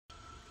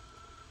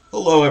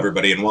Hello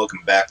everybody and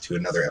welcome back to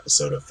another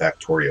episode of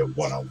Factorio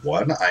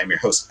 101. I'm your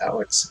host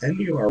Alex and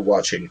you are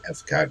watching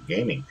FCOG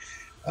Gaming.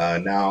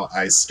 Now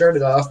I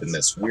started off in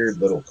this weird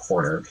little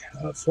corner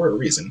for a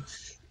reason,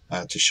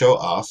 to show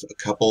off a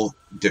couple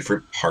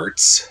different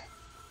parts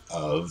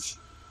of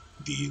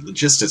the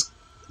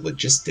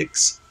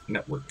logistics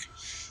network,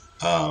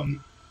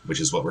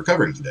 which is what we're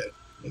covering today,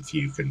 if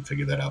you couldn't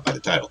figure that out by the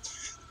title.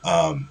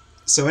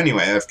 So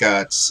anyway, I've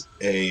got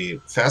a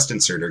fast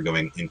inserter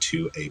going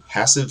into a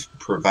passive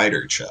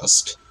provider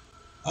chest,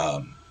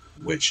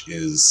 which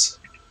is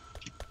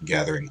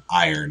gathering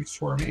iron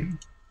for me,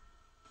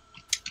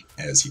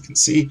 as you can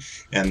see,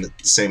 and the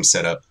same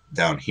setup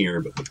down here,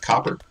 but with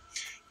copper.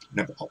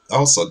 And I've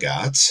also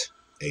got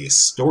a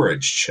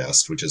storage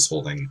chest, which is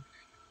holding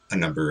a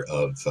number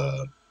of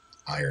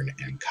iron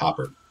and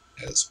copper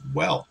as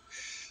well.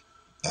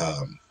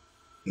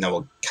 Now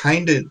we'll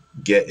kind of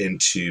get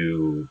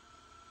into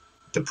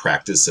the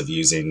practice of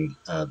using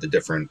the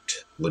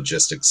different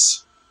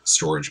logistics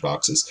storage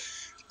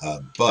boxes,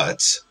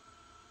 but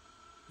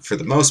for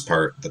the most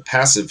part, the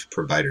passive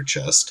provider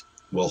chest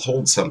will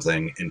hold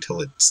something until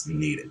it's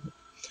needed.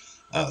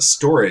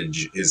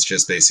 Storage is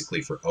just basically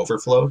for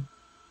overflow.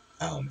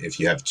 If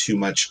you have too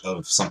much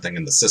of something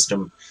in the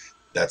system,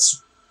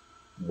 that's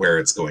where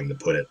it's going to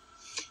put it.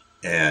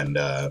 And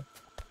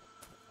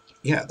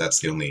yeah, that's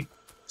the only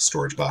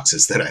storage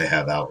boxes that I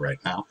have out right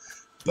now.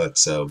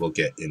 But we'll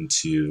get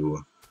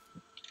into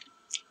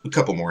a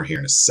couple more here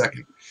in a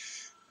second.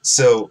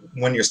 So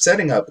when you're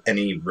setting up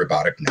any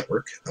robotic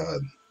network,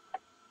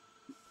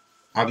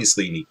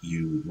 obviously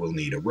you will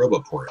need a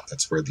roboport.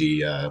 That's where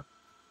the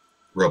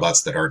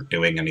robots that aren't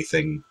doing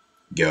anything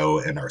go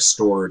and are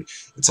stored.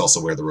 It's also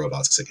where the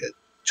robots get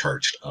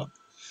charged up.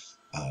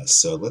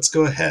 So let's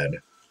go ahead.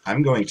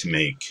 I'm going to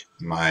make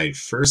my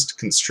first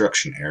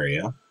construction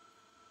area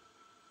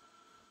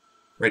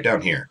right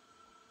down here.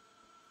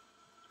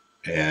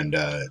 And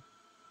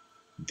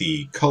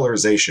the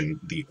colorization,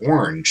 the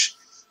orange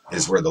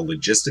is where the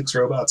logistics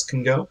robots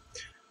can go.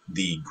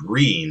 The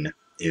green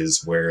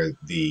is where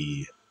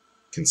the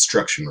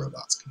construction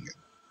robots can go,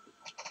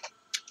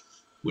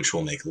 which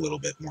will make a little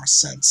bit more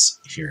sense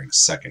here in a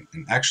second.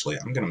 And actually,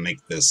 I'm going to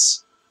make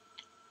this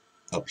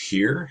up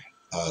here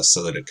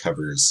so that it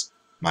covers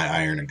my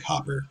iron and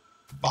copper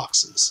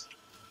boxes.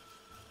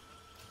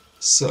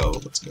 So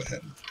let's go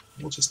ahead.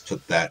 We'll just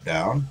put that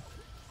down.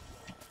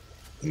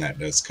 And that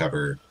does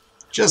cover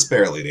just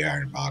barely the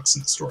iron box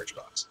and the storage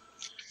box.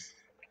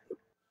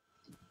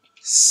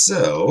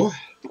 So,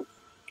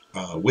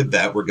 with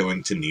that, we're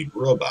going to need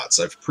robots.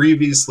 I've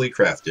previously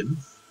crafted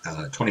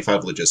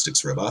 25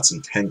 logistics robots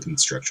and 10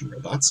 construction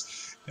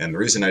robots. And the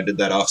reason I did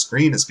that off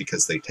screen is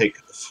because they take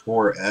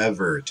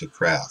forever to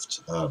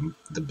craft.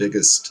 The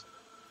biggest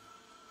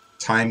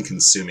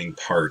time-consuming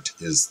part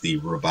is the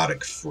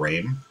robotic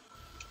frame.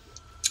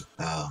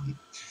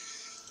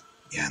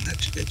 Yeah,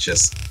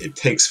 it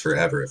takes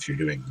forever if you're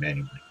doing it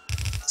manually.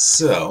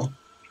 So,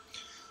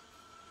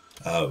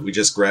 we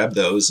just grab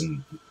those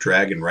and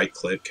drag and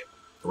right-click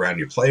around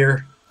your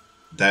player.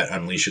 That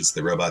unleashes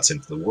the robots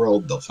into the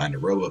world. They'll find a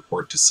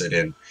roboport to sit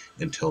in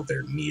until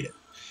they're needed.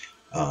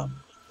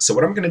 So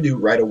what I'm going to do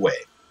right away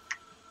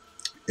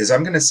is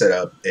I'm going to set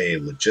up a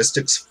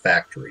logistics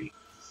factory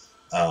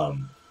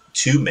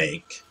to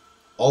make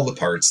all the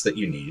parts that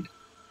you need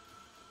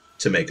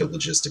to make a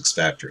logistics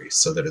factory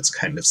so that it's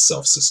kind of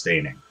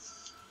self-sustaining.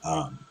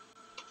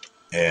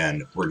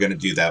 And we're going to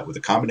do that with a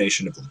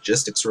combination of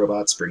logistics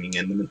robots bringing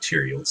in the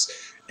materials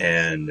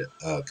and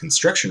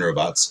construction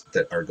robots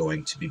that are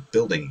going to be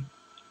building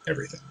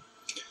everything.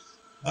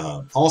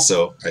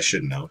 Also, I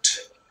should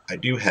note, I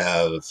do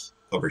have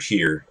over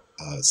here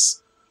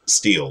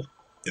steel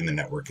in the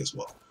network as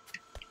well,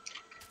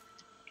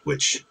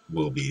 which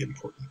will be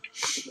important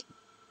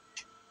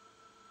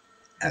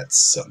at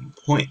some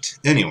point.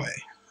 Anyway,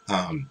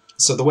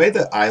 so the way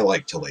that I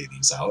like to lay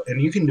these out, and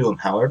you can do them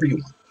however you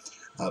want,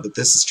 but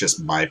this is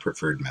just my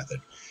preferred method,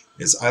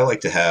 is I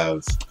like to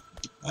have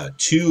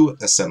 2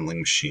 assembling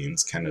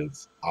machines kind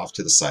of off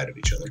to the side of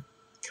each other,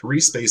 3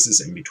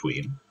 spaces in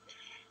between,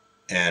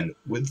 and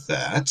with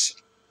that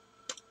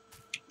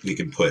we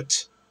can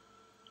put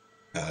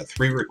a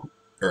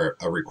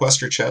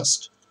requester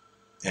chest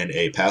and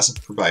a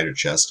passive provider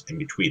chest in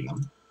between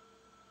them,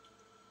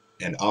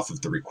 and off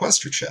of the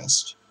requester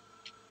chest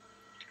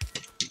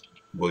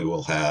we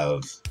will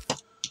have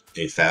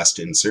a fast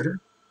inserter,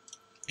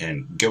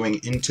 and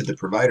going into the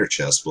provider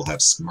chest we'll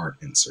have smart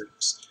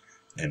inserters,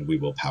 and we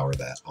will power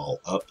that all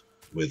up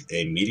with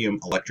a medium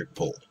electric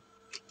pole.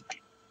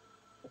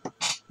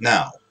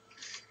 Now,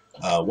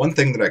 one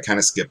thing that I kind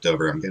of skipped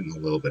over, I'm getting a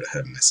little bit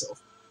ahead of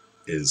myself,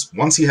 is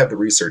once you have the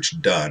research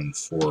done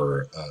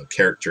for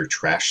character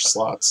trash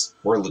slots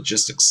or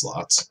logistics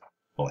slots,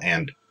 well,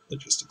 and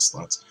logistics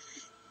slots,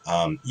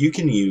 you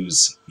can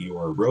use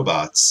your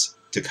robots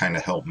to kind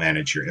of help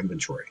manage your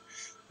inventory.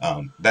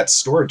 That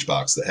storage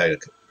box that had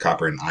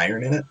copper and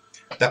iron in it,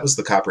 that was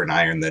the copper and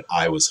iron that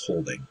I was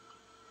holding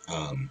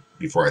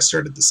before I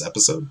started this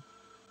episode.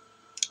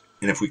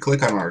 And if we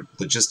click on our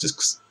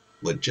logistics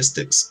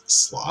logistics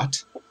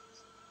slot,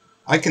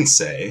 I can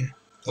say,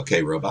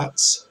 okay,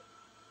 robots,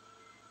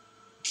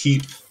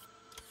 keep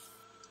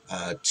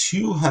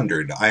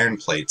 200 iron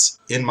plates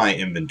in my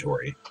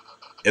inventory,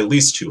 at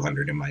least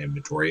 200 in my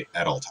inventory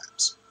at all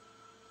times.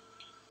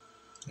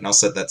 And I'll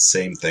set that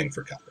same thing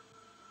for copper.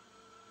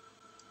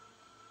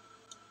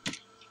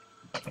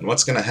 And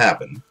what's going to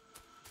happen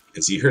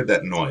is you heard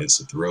that noise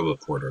of the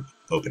roboport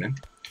opening,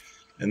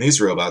 and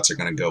these robots are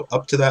going to go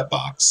up to that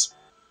box,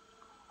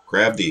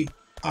 grab the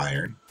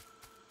iron,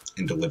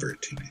 and deliver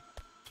it to me.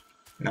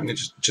 And I'm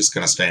just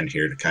going to stand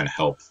here to kind of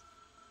help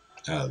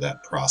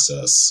that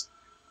process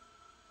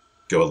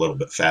go a little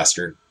bit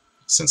faster,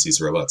 since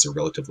these robots are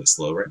relatively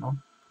slow right now.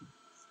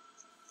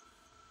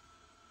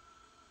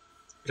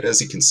 But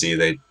as you can see,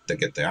 they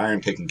get the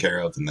iron taken care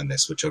of, and then they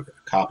switch over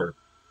to copper.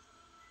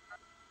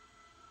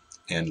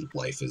 And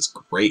life is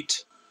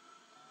great.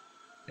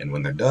 And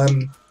when they're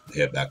done, they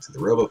head back to the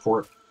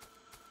roboport,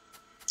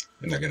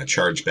 and they're going to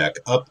charge back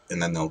up,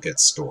 and then they'll get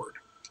stored.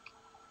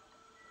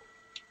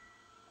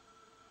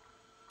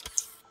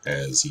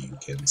 As you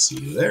can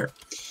see there.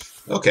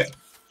 Okay.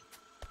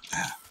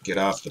 Get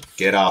off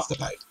the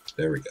pipe.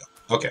 There we go.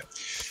 Okay.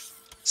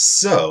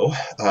 So,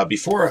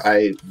 before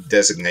I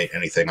designate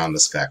anything on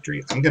this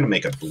factory, I'm going to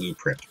make a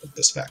blueprint of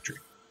this factory.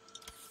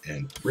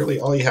 And really,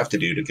 all you have to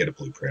do to get a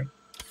blueprint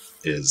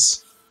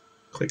is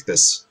click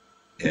this,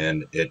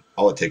 and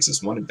all it takes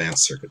is one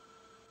advanced circuit.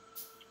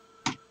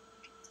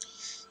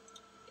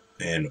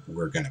 And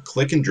we're going to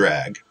click and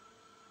drag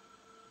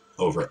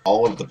over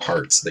all of the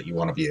parts that you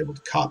want to be able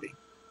to copy.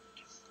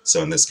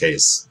 So in this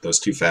case, those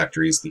two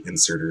factories, the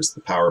inserters,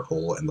 the power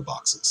pole, and the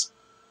boxes.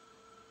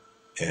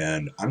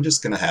 And I'm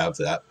just going to have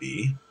that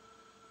be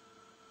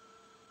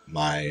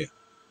my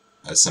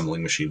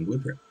assembling machine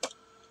blueprint.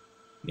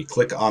 You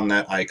click on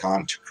that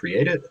icon to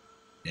create it,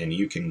 and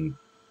you can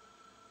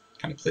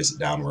kind of place it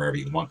down wherever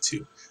you want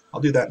to.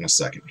 I'll do that in a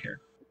second here.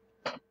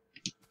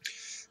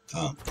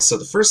 So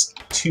the first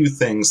two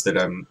things that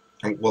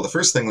the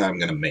first thing that I'm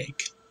going to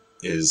make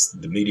is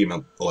the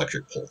medium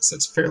electric poles.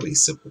 That's fairly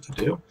simple to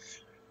do.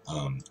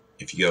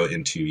 If you go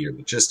into your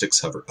logistics,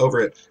 hover over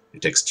it,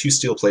 it takes 2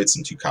 steel plates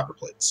and 2 copper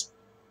plates.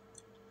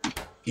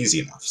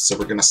 Easy enough. So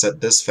we're going to set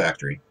this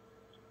factory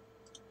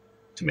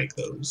to make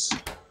those.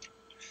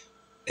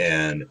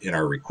 And in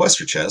our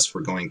requester chest,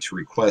 we're going to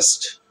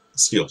request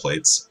steel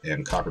plates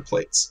and copper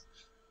plates.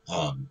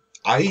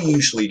 I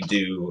usually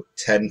do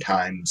 10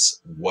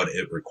 times what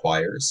it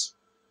requires.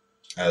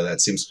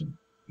 That seems to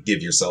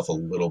give yourself a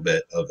little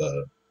bit of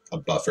a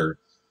buffer,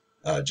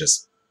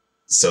 just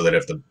so that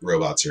if the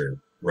robots are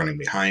running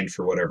behind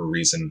for whatever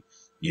reason,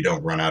 you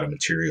don't run out of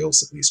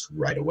materials, at least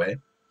right away.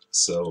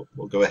 So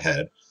we'll go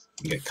ahead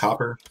and get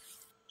copper.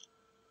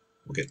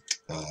 We'll get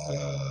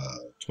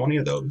 20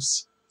 of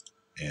those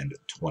and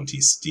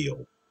 20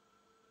 steel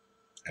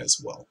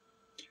as well.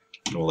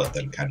 And we'll let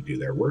them kind of do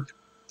their work.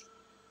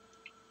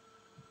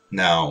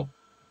 Now,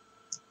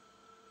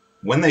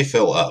 when they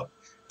fill up,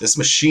 this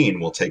machine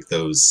will take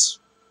those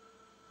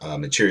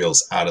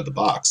materials out of the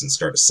box and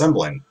start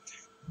assembling,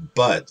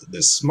 but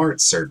the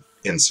smart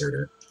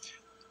inserter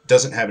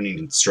doesn't have any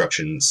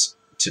instructions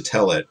to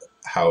tell it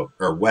how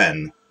or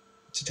when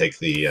to take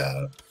the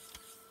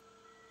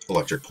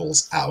electric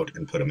poles out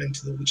and put them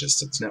into the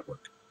logistics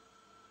network.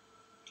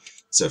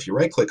 So if you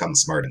right-click on the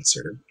smart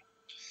inserter,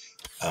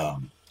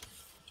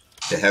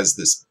 it has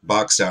this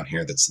box down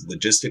here that's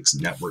logistics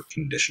network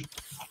condition.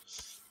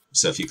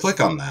 So if you click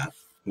on that,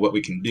 what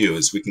we can do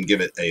is we can give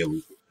it a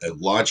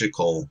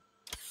logical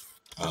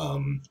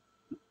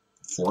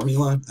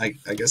formula,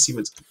 I guess you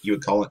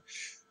would call it,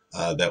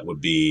 that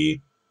would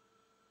be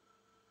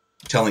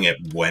telling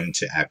it when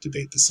to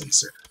activate this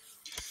inserter.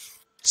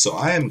 So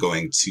I am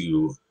going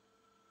to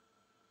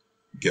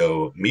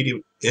go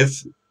medium.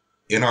 If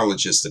in our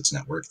logistics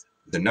network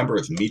the number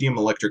of medium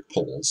electric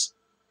poles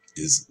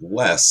is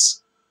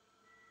less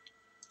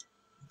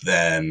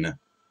than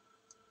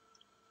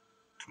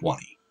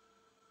 20.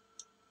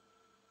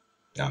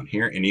 Down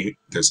here, and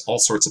there's all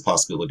sorts of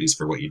possibilities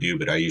for what you do,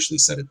 but I usually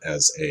set it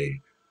as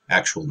a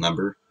actual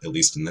number, at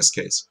least in this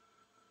case.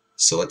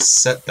 So let's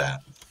set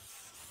that,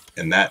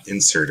 and that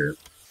inserter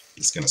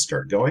is going to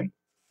start going,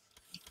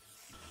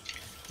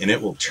 and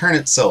it will turn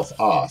itself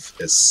off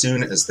as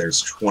soon as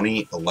there's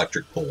 20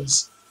 electric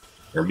poles,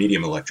 or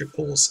medium electric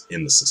poles,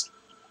 in the system.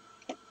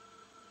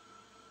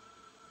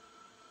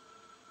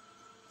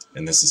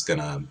 And this is going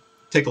to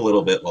take a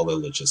little bit while the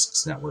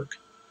logistics network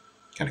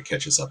kind of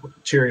catches up with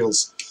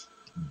materials,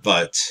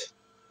 but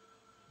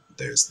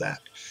there's that.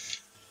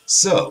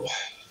 So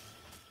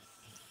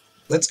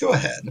let's go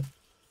ahead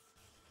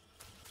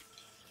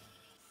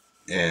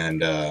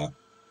and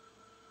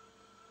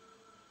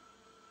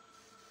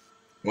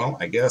well,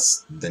 I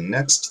guess the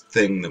next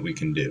thing that we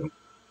can do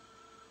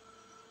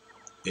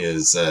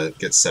is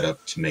get set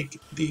up to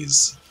make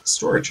these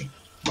storage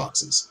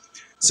boxes.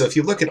 So if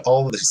you look at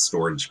all of the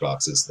storage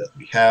boxes that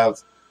we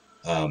have,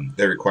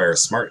 they require a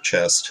smart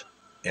chest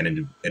and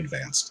an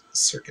advanced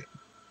circuit.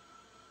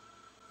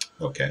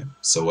 Okay,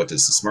 so what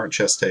does the smart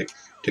chest take?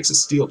 It takes a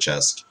steel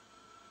chest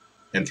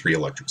and 3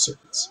 electric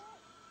circuits.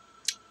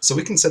 So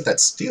we can set that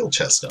steel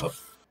chest up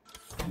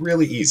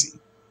really easy.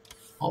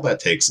 All that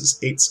takes is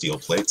 8 steel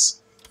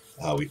plates.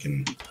 We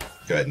can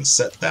go ahead and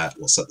set that.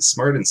 We'll set the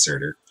smart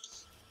inserter,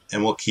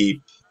 and we'll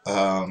keep,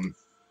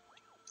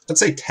 let's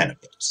say 10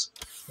 of those.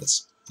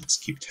 Let's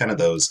keep 10 of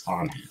those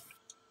on hand.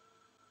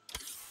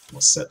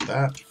 We'll set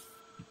that.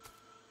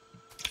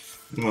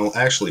 And we'll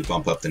actually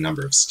bump up the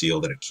number of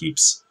steel that it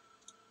keeps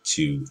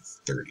to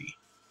 30.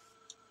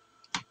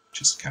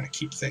 Just to kind of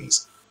keep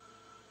things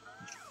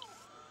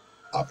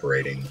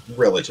operating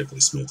relatively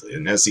smoothly.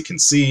 And as you can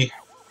see,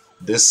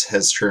 this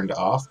has turned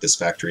off. This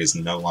factory is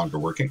no longer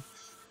working.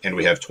 And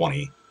we have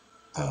 20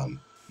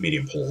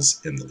 medium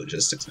poles in the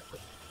logistics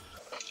network.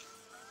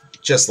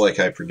 Just like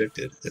I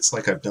predicted. It's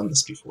like I've done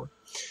this before.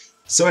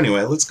 So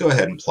anyway, let's go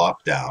ahead and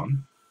plop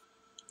down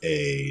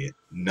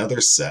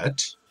another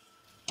set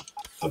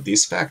of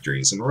these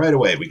factories. And right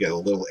away, we get a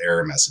little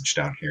error message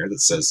down here that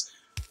says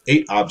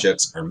 8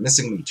 objects are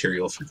missing the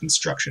material for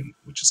construction,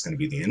 which is going to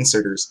be the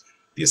inserters,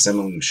 the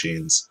assembling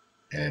machines,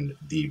 and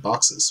the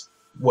boxes.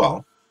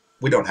 Well,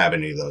 we don't have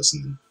any of those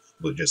in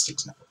the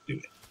logistics network, do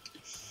we?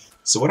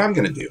 So what I'm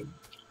going to do,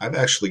 I've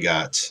actually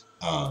got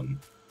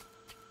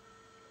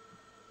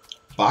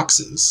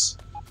boxes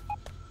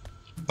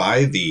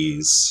by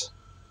these,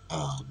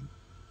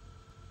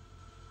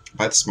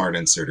 by the smart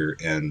inserter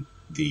and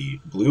the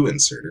blue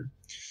inserter.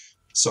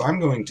 So I'm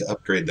going to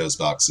upgrade those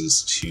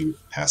boxes to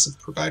passive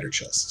provider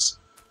chests.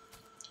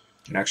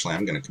 And actually,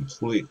 I'm going to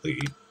completely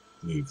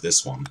move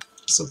this one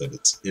so that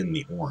it's in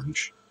the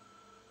orange.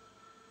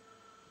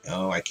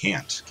 Oh, I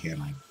can't,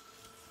 can I?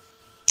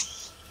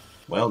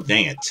 Well,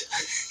 dang it.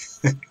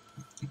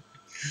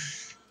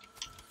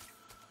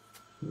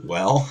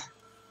 Well,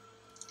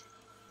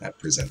 that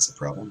presents a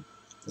problem.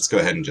 Let's go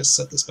ahead and just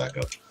set this back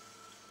up.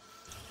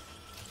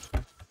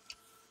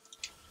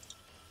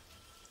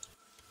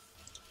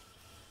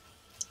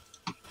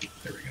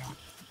 There we go.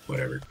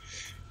 Whatever.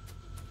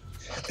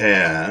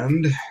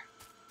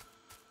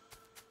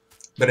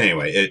 But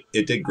anyway,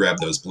 it did grab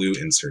those blue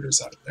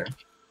inserters out of there.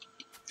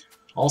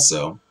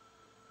 Also,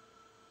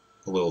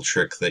 a little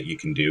trick that you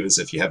can do is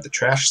if you have the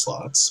trash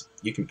slots,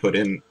 you can put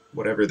in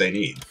whatever they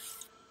need.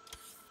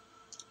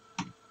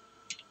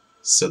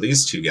 So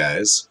these two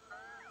guys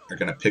are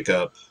going to pick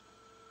up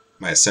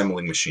my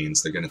assembling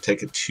machines. They're going to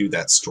take it to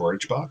that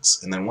storage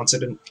box, and then once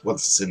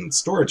it's in the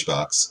storage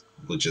box,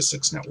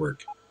 logistics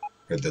network,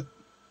 or the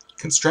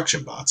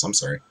construction bots, I'm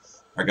sorry,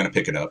 are going to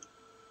pick it up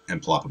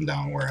and plop them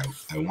down where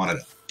I want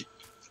it.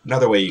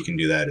 Another way you can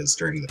do that is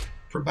during the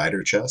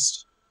provider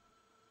chest.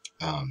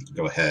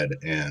 Go ahead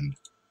and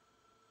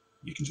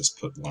you can just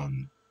put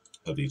one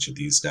of each of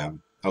these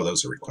down. Oh,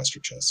 those are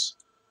requester chests.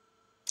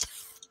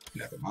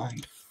 Never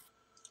mind.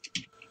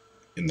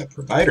 In the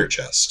provider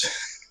chest,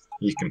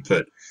 you can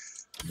put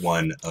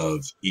one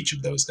of each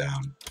of those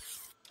down,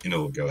 and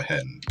it'll go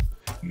ahead and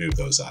move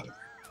those out of there.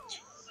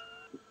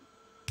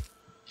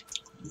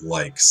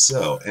 Like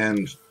so.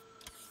 And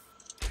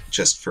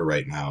just for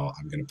right now,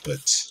 I'm going to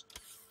put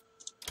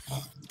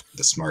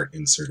the smart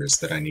inserters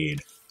that I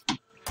need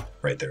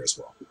right there as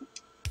well.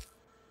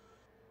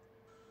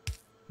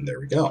 And there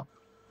we go.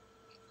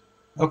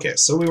 Okay,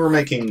 so we were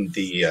making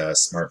the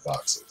smart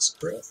boxes,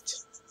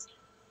 correct?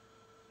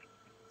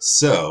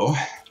 So,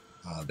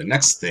 the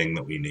next thing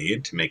that we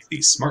need to make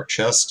the smart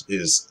chest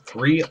is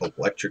 3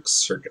 electric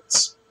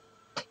circuits.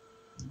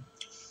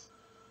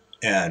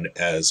 And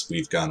as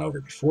we've gone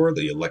over before,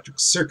 the electric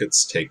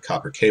circuits take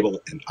copper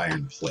cable and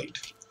iron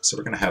plate. So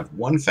we're going to have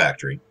one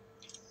factory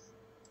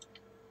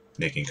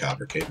making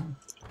copper cable,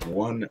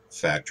 one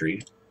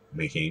factory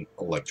making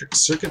electric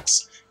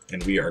circuits,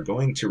 and we are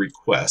going to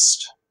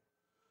request,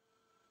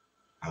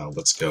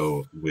 let's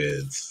go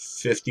with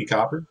 50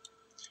 copper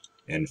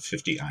and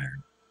 50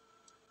 iron.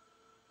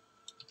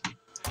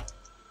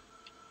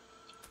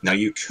 Now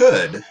you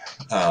could,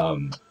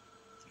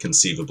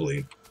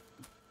 conceivably,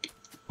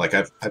 like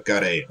I've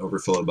got a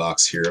overflow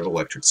box here of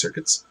electric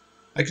circuits.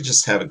 I could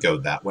just have it go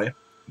that way,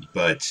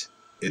 but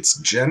it's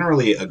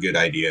generally a good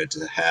idea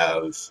to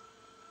have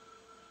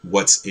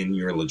what's in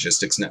your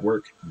logistics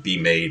network be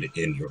made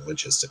in your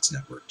logistics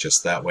network.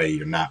 Just that way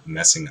you're not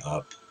messing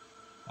up,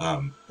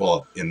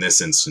 well, in this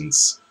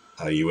instance,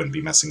 you wouldn't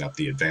be messing up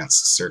the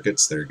advanced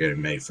circuits that are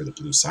getting made for the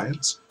blue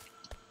science.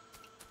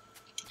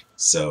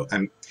 So,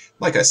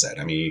 like I said,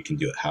 I mean, you can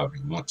do it however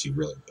you want to,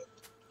 really,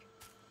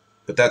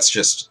 but that's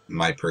just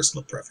my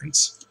personal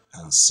preference.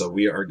 So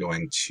we are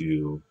going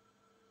to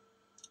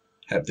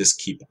have this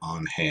keep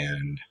on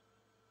hand.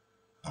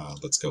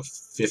 Let's go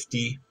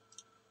 50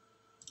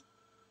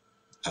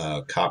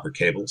 copper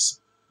cables,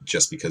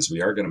 just because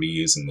we are going to be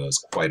using those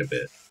quite a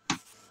bit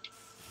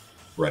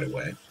right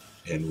away.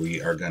 And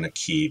we are going to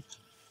keep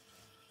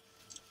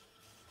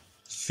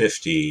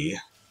 50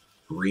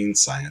 green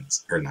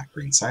science, or not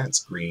green science,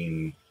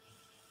 green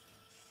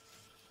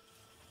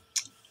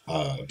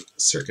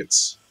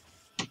circuits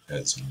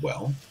as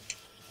well.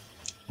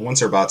 And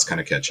once our bots kind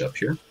of catch up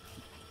here,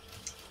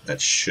 that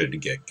should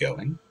get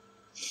going.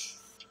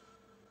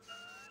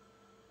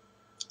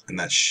 And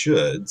that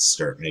should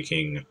start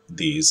making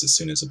these as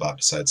soon as a bot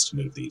decides to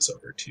move these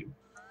over to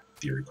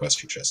the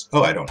requester chest.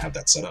 Oh, I don't have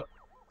that set up.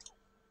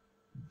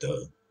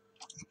 Duh.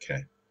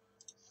 Okay.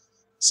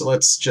 So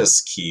let's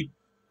just keep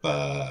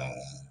 20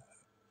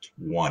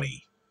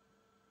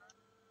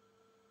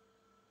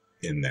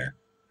 in there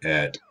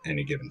at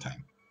any given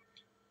time.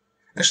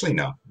 Actually,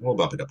 no. We'll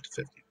bump it up to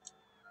 50.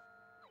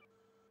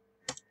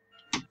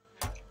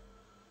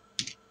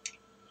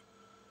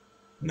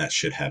 And that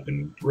should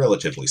happen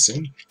relatively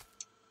soon.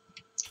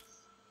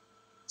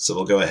 So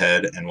we'll go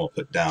ahead and we'll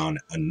put down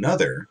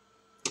another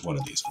one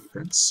of these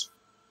blueprints.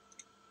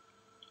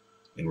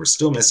 And we're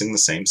still missing the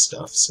same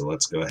stuff, so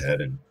let's go ahead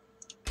and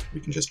we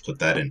can just put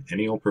that in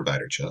any old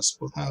provider chest.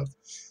 We'll have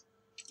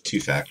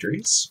 2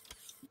 factories.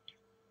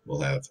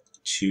 We'll have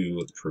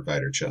 2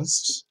 provider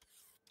chests.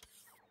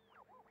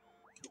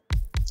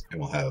 And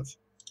we'll have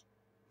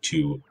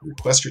 2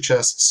 requester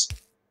chests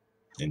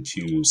and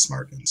 2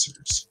 smart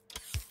inserters.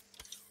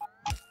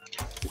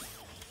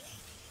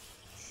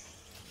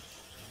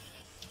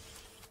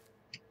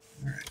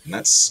 Alright, and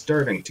that's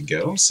starting to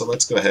go, so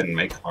let's go ahead and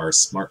make our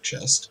smart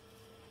chest,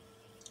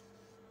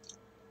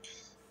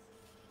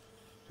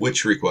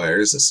 which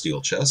requires a steel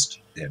chest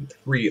and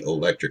 3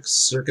 electric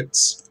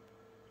circuits.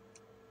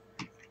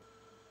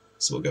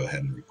 So we'll go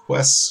ahead and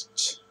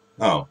request...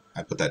 Oh,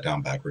 I put that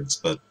down backwards,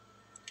 but...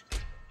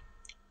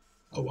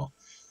 Oh well.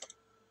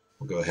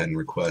 We'll go ahead and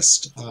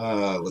request,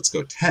 let's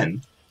go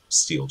 10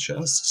 steel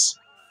chests.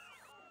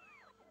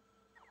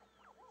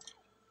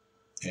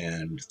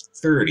 And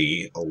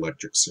 30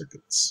 electric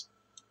circuits.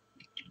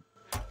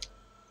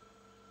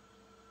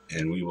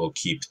 And we will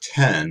keep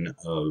 10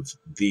 of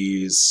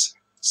these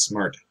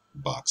smart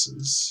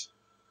boxes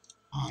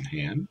on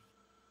hand.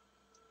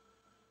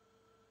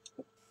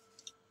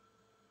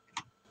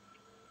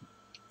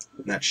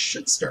 And that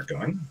should start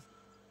going.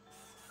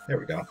 There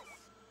we go.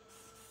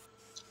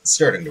 It's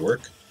starting to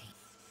work.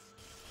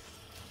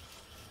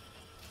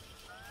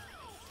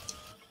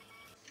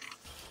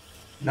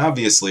 And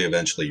obviously,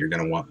 eventually, you're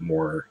going to want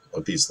more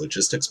of these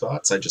logistics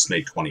bots. I just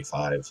made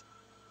 25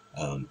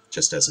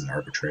 just as an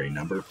arbitrary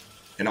number.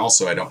 And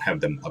also, I don't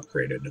have them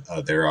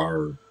upgraded. There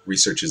are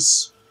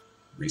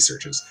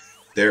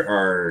There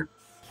are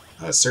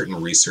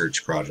certain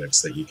research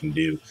projects that you can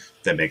do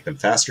that make them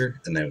faster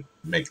and that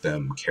make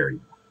them carry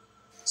more.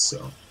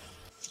 So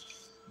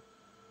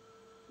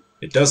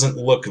it doesn't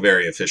look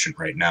very efficient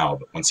right now,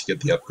 but once you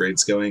get the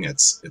upgrades going,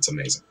 it's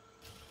amazing.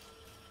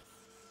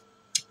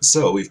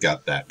 So we've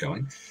got that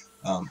going.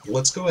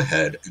 Let's go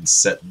ahead and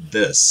set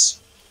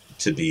this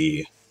to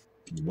be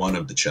one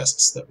of the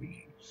chests that we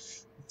need.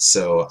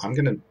 So I'm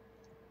going to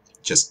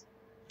just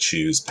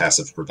choose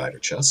passive provider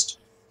chest,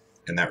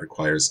 and that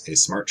requires a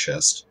smart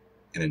chest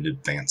and an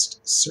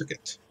advanced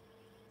circuit.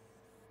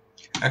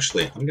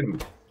 Actually, I'm going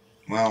to...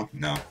 Well,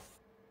 no.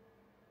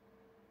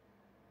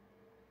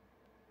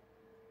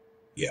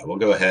 Yeah, we'll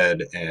go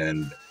ahead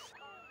and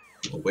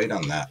we'll wait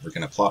on that. We're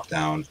going to plop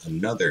down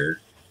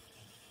another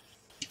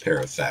pair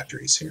of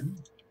factories here.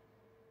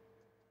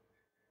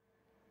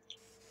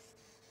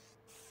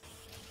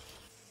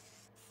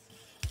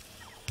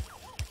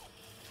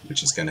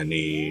 Which is going to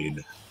need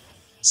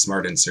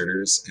smart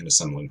inserters and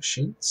assembling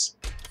machines.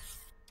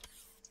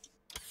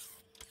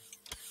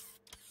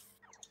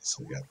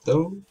 So we got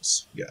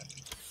those, we got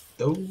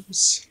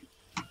those.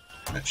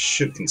 That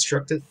should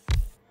construct it.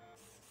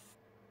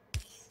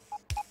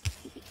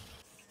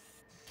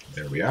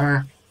 There we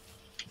are.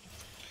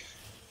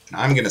 And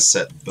I'm going to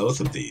set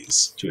both of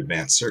these to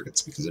advanced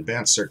circuits because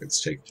advanced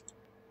circuits take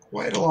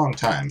quite a long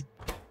time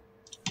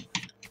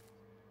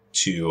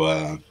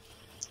to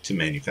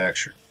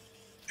manufacture.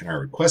 And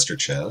our requester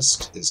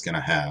chest is going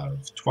to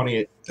have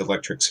 20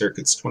 electric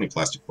circuits, 20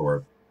 plastic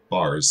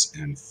bars,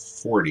 and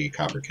 40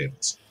 copper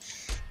cables.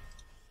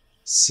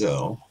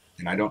 So,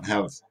 and I don't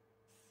have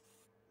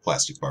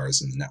plastic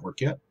bars in the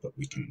network yet, but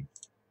we can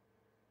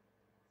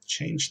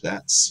change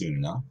that soon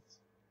enough.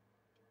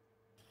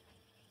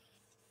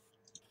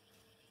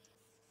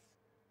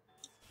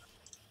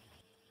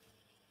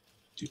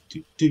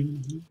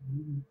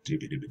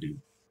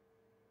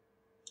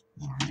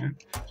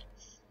 Alright.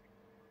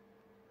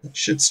 That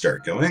should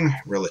start going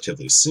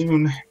relatively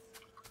soon.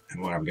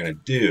 And what I'm going to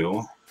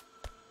do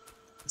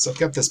is I've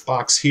got this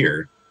box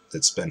here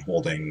that's been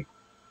holding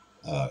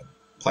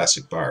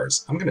plastic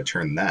bars. I'm going to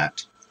turn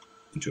that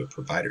into a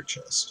provider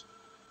chest,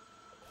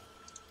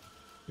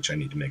 which I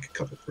need to make a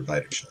couple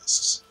provider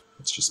chests.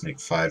 Let's just make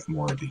 5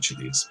 more of each of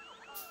these.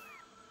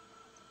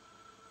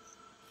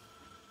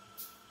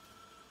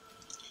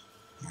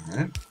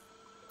 Alright.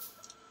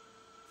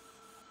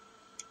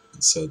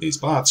 And so these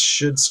bots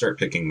should start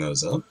picking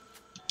those up,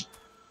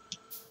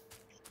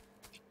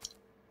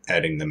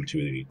 adding them to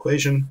the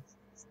equation,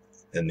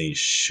 and these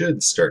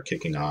should start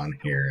kicking on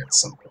here at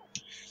some point.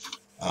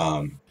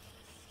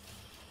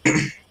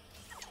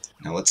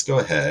 Now let's go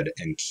ahead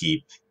and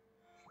keep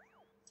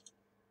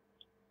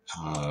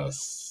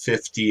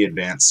 50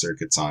 advanced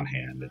circuits on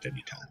hand at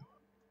any time.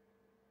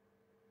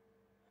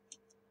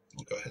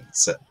 We'll go ahead and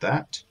set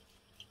that.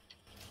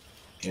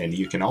 And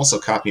you can also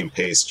copy and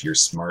paste your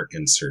smart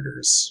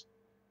inserters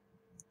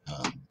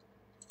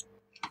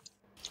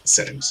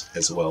settings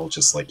as well,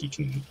 just like you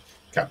can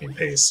copy and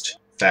paste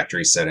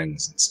factory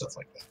settings and stuff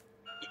like that.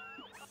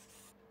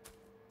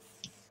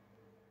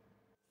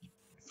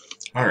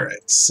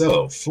 Alright,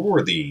 so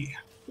for the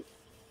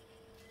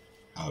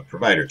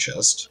provider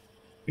chest,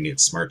 we need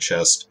smart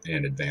chest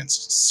and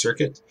advanced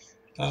circuit.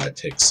 It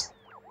takes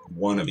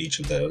one of each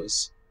of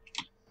those.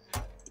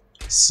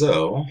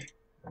 So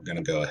we're going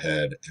to go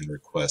ahead and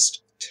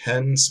request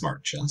 10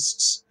 smart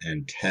chests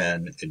and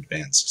 10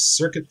 advanced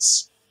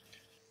circuits.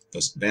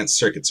 Those advanced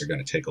circuits are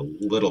going to take a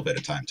little bit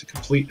of time to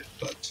complete,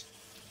 but it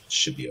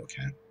should be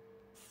okay.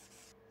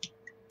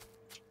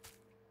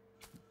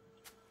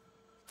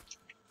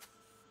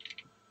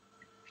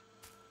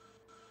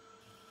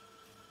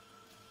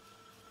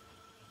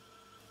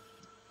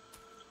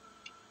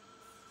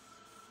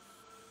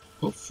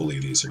 Hopefully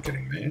these are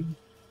getting made.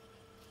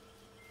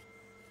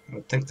 I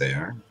would think they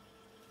are.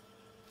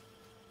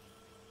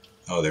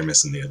 Oh, they're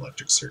missing the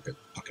electric circuit.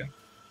 Okay.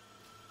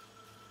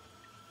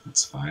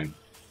 That's fine.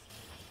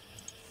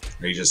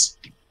 Are you just...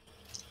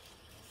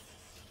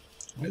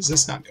 Why is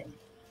this not going?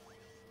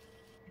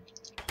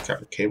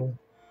 Copper cable?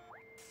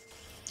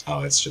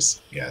 Oh, it's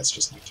just... Yeah, it's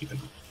just not keeping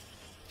up.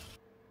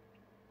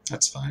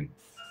 That's fine.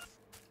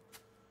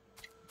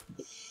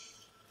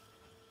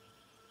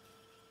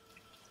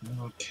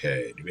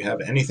 Okay, do we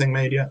have anything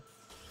made yet?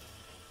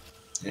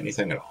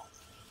 Anything at all?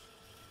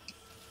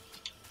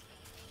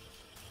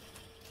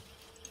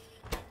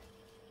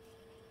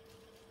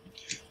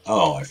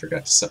 Oh, I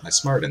forgot to set my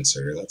smart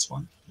inserter, that's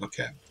one.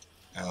 Okay.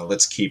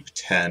 Let's keep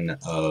 10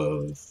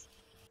 of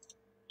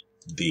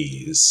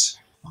these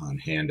on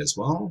hand as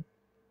well.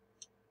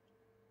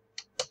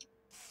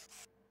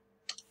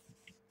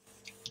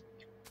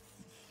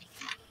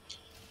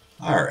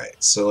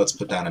 Alright, so let's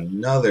put down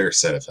another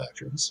set of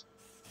factories.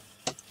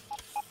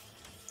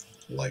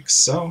 Like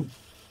so.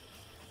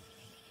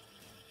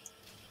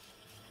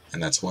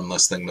 And that's one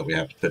less thing that we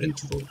have to put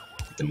into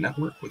the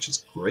network, which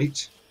is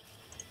great.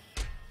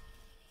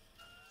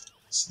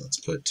 So let's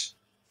put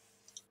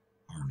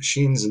our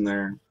machines in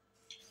there,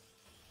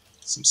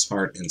 some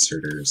smart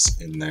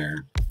inserters in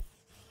there,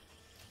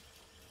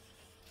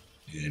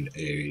 and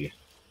a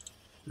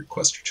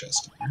requester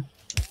chest in there.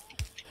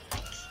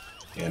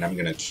 And I'm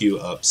going to queue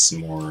up some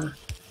more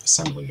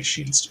assembly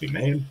machines to be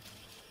made.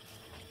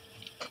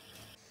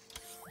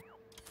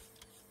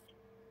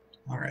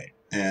 Alright,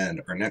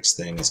 and our next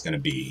thing is going to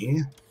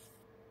be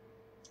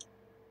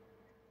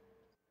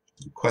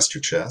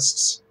requester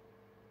chests.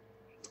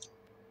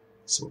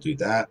 So we'll do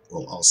that.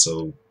 We'll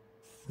also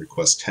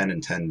request 10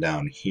 and 10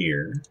 down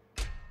here.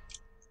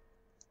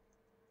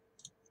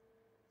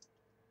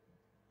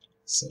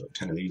 So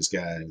 10 of these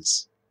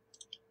guys,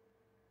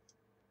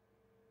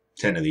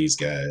 10 of these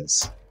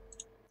guys,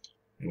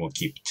 and we'll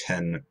keep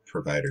 10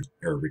 provider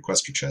or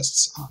requester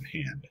chests on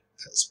hand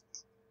as well.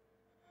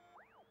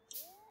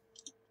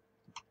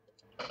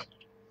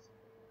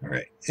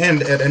 Alright,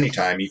 and at any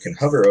time you can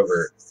hover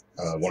over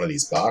one of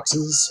these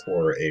boxes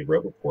or a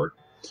roboport,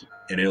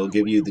 and it'll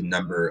give you the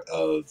number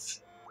of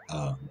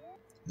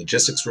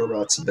logistics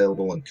robots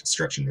available and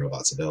construction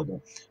robots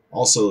available.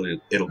 Also,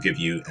 it'll give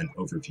you an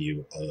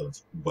overview of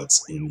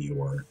what's in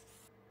your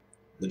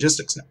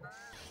logistics network,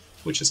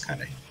 which is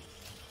kind of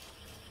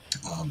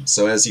handy.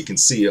 So as you can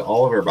see,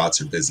 all of our bots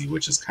are busy,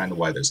 which is kind of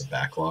why there's a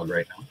backlog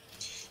right now.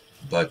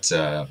 But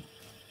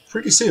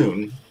pretty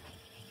soon,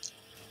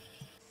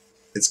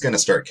 it's going to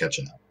start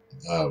catching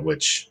up,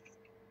 which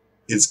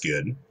is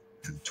good.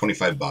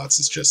 25 bots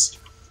is just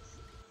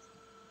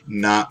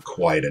not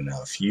quite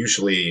enough.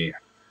 Usually,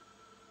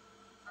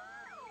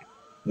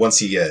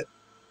 once you get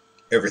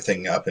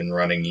everything up and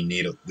running, you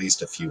need at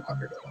least a few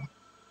hundred of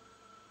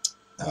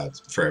them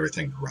for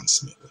everything to run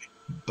smoothly.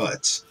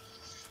 But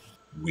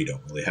we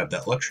don't really have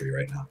that luxury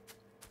right now.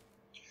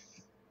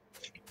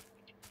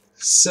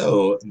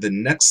 So the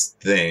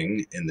next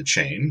thing in the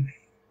chain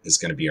is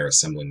going to be our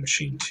assembling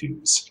machine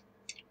 2s.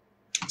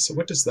 So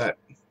what does that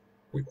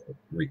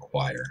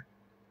require?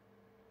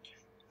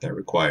 That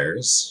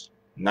requires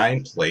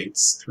 9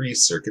 plates, 3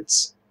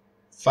 circuits,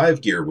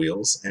 5 gear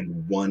wheels,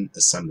 and 1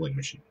 assembling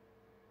machine.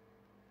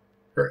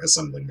 Or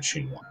assembling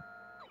machine 1.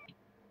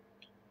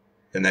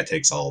 And that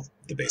takes all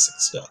the basic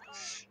stuff.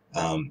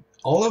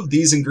 All of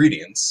these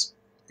ingredients,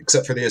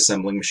 except for the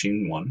assembling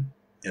machine 1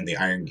 and the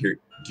iron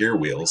gear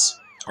wheels,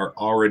 are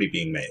already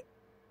being made.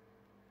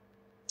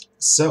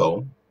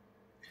 So,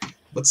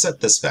 let's set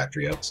this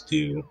factory up to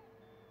do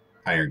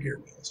iron gear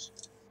wheels.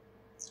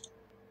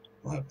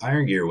 We'll have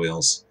iron gear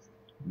wheels.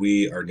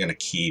 We are going to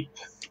keep,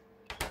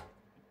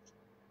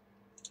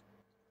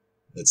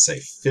 let's say,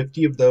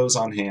 50 of those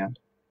on hand,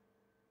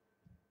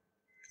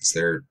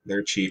 because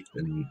they're cheap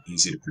and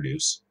easy to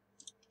produce.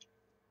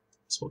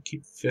 So we'll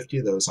keep 50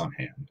 of those on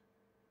hand.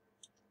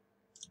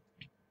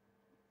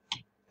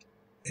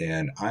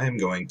 And I am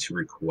going to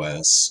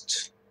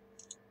request,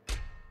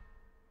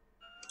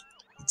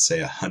 let's say,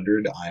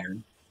 100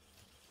 iron.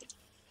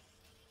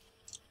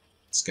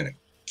 It's going to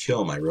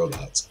kill my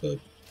robots, but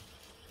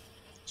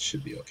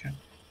Should be okay.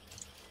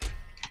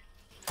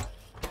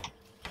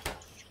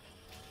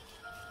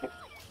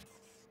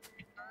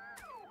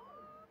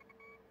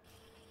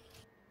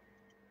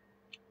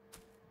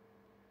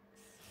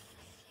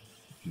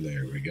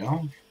 There we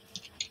go.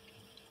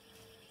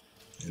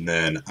 And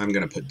then I'm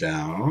going to put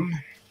down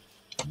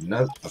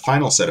a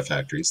final set of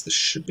factories. This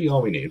should be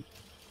all we need.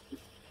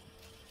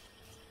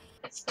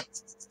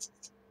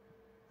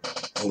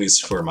 At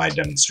least for my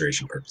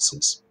demonstration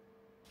purposes.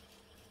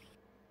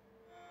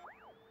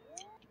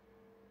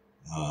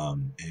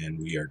 And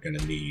we are going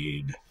to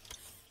need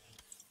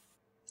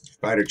a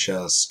spider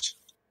chest,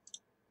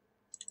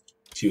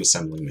 2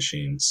 assembling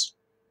machines,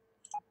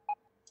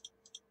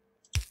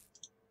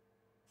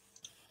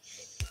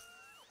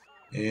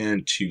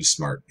 and 2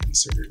 smart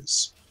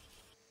inserters.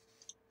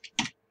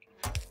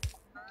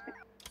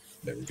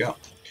 There we go.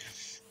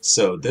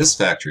 So this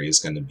factory is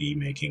going to be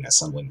making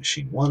assembling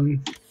machine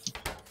 1.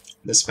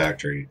 This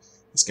factory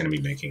is going to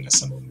be making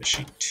assembling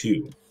machine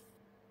 2.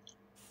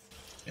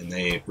 And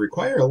they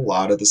require a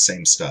lot of the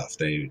same stuff.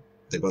 They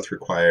both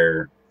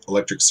require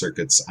electric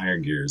circuits,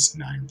 iron gears,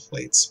 and iron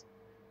plates.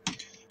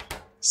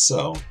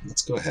 So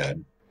let's go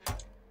ahead,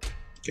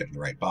 get in the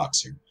right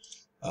box here.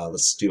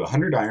 Let's do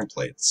 100 iron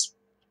plates.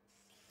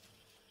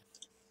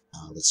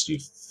 Let's do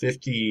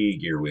 50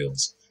 gear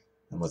wheels,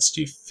 and let's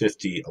do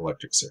 50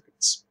 electric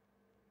circuits.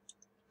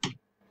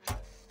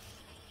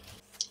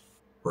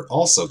 We're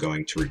also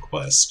going to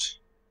request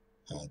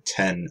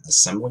 10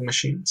 assembling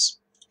machines,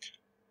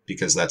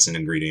 because that's an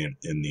ingredient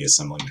in the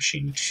assembling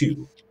machine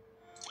 2.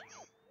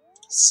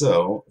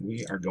 So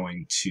we are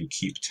going to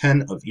keep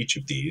 10 of each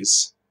of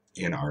these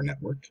in our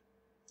network.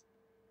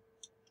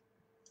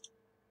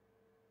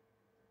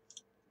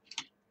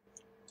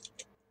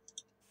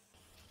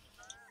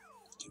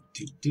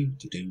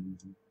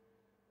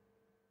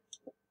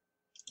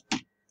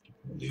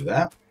 We'll do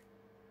that.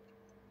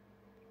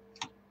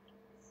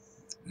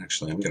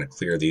 Actually, I'm going to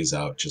clear these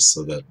out just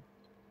so that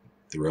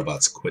the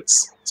robots quit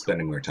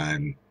spending their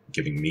time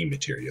giving me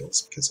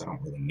materials, because I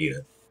don't really need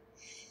it.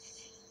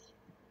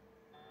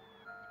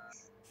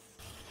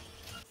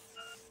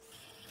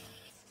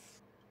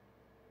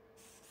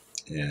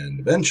 And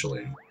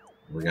eventually,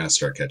 we're going to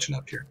start catching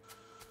up here.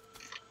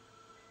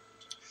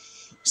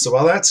 So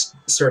while that's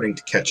starting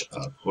to catch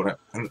up,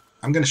 I'm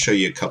going to show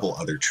you a couple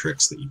other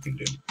tricks that you can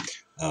do.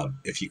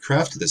 If you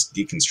craft this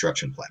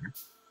deconstruction planner,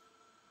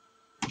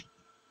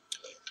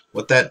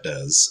 what that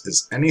does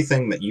is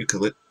anything that you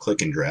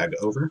click and drag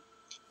over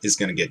is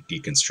going to get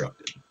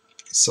deconstructed.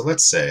 So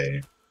let's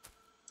say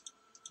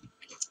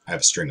I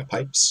have a string of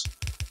pipes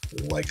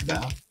like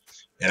that,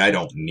 and I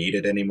don't need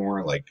it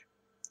anymore. Like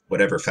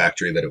whatever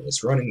factory that it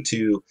was running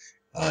to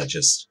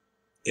just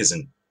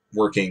isn't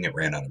working. It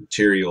ran out of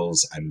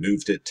materials. I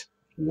moved it,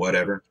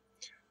 whatever.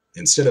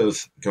 Instead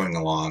of going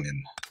along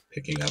and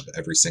picking up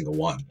every single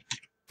one,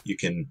 you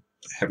can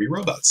have your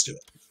robots do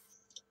it.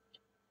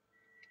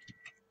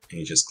 And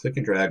you just click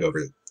and drag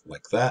over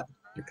like that.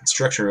 Your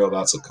construction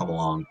robots will come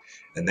along,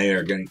 and they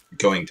are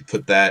going to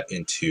put that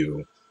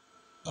into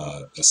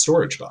a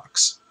storage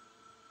box.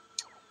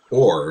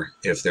 Or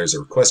if there's a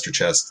requester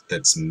chest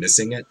that's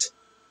missing it,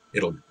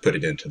 it'll put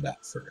it into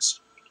that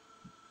first.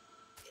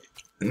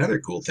 Another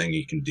cool thing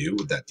you can do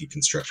with that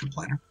deconstruction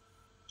planner,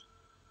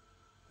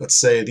 let's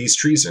say these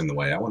trees are in the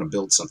way. I want to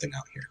build something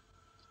out here.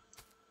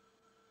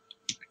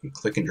 I can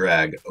click and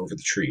drag over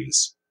the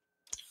trees,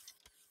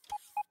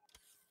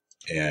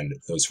 and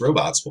those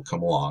robots will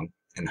come along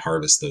and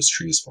harvest those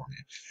trees for me.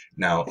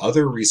 Now,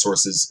 other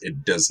resources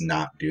it does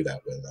not do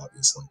that with,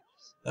 obviously.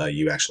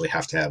 You actually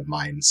have to have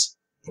mines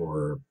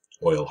or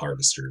oil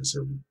harvesters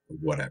or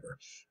whatever.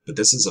 But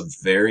this is a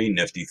very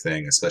nifty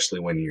thing, especially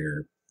when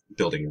you're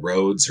building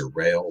roads or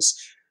rails,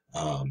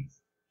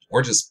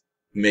 or just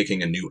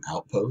making a new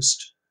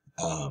outpost.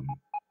 I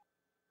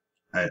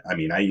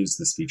mean, I use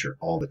this feature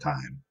all the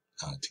time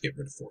to get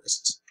rid of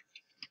forests.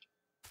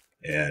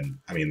 And,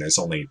 I mean, there's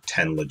only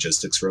 10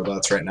 logistics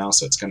robots right now,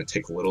 so it's going to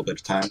take a little bit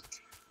of time.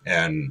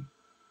 And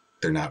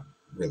they're not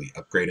really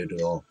upgraded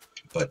at all.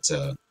 But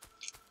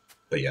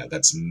yeah,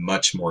 that's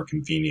much more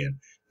convenient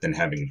than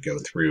having to go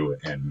through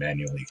and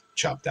manually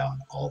chop down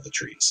all the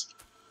trees.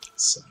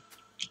 So,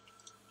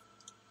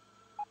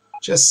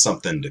 just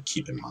something to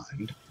keep in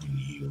mind when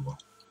you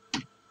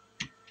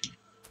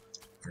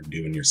are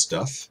doing your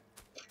stuff.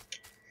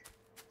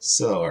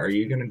 So, are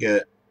you going to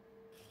get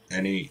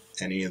any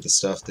of the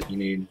stuff that you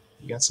need?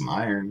 You got some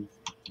iron.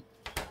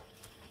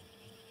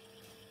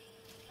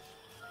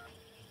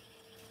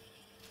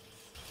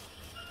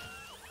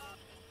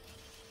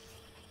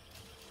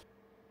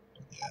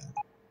 Yeah.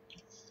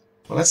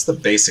 Well, that's the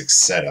basic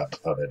setup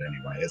of it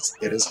anyway.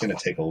 It is going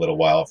to take a little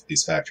while for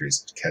these factories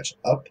to catch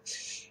up.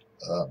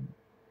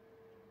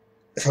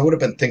 If I would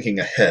have been thinking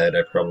ahead,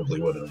 I probably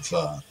would have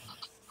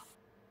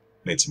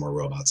made some more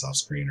robots off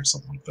screen or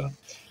something like that.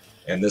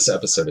 And this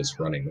episode is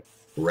running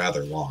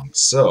rather long,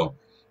 so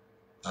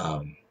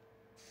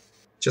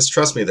just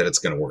trust me that it's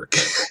going to work.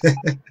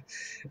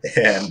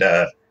 And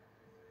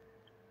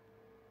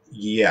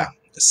yeah,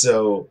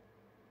 so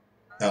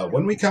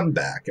When we come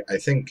back, I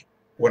think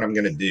what I'm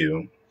going to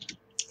do,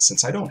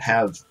 since I don't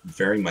have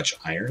very much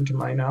iron to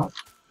mine out,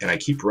 and I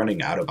keep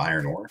running out of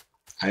iron ore,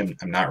 I'm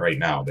not right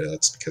now, but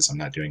that's because I'm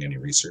not doing any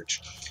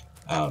research.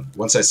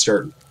 Once I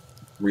start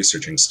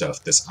researching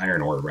stuff, this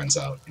iron ore runs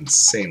out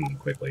insanely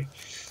quickly.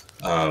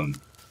 I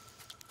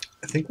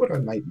think what I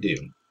might do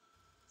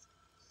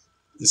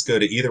is go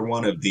to either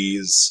one of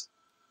these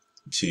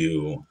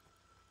two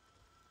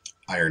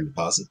iron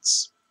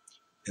deposits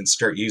and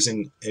start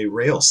using a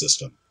rail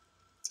system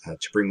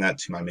to bring that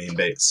to my main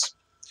base.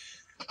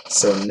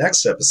 So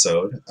next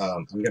episode,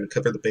 I'm going to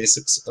cover the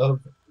basics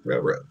of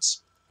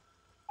railroads.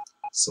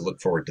 So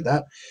look forward to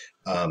that.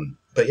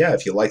 But yeah,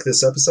 if you like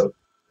this episode,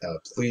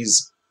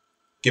 please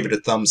give it a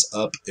thumbs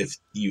up. If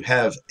you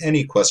have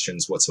any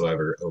questions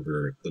whatsoever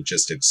over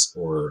logistics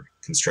or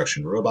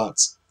construction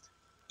robots,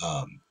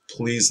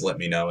 please let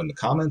me know in the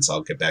comments.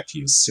 I'll get back to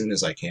you as soon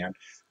as I can.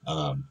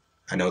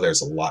 I know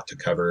there's a lot to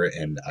cover,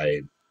 and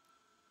I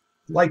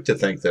like to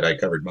think that I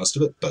covered most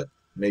of it, but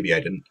maybe I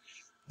didn't.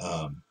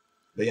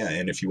 But yeah,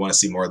 and if you want to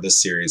see more of this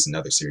series and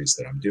other series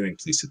that I'm doing,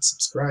 please hit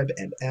subscribe.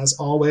 And as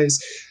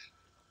always,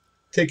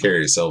 take care of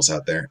yourselves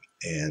out there,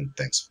 and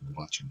thanks for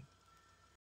watching.